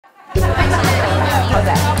How's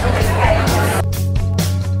that?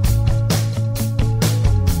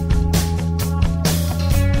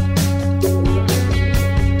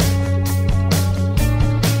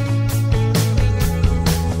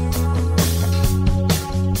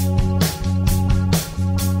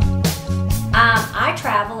 I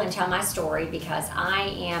travel and tell my story because I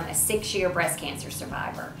am a 6-year breast cancer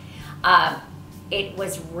survivor. It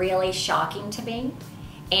was really shocking to me,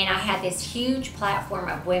 and I had this huge platform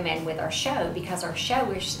of women with our show because our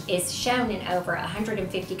show is shown in over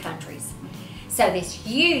 150 countries. So this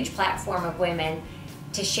huge platform of women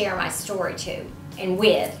to share my story to and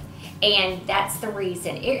with, and that's the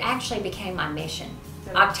reason. It actually became my mission.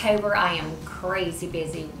 October, I am crazy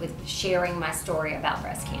busy with sharing my story about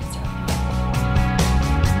breast cancer.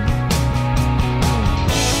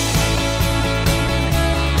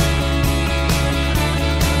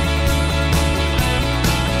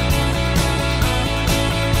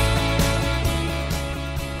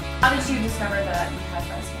 How did you discover that you had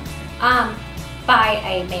breast cancer? By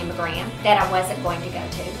a mammogram that I wasn't going to go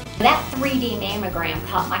to. That 3D mammogram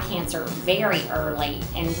caught my cancer very early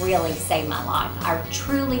and really saved my life. I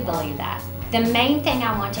truly believe that. The main thing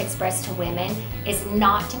I want to express to women is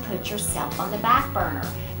not to put yourself on the back burner.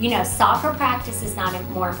 You know, soccer practice is not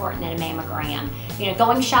more important than a mammogram. You know,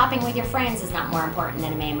 going shopping with your friends is not more important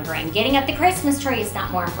than a mammogram. Getting up the Christmas tree is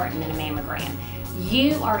not more important than a mammogram.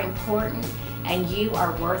 You are important and you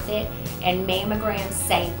are worth it, and mammograms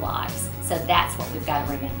save lives. So that's what we've got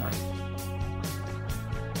to remember.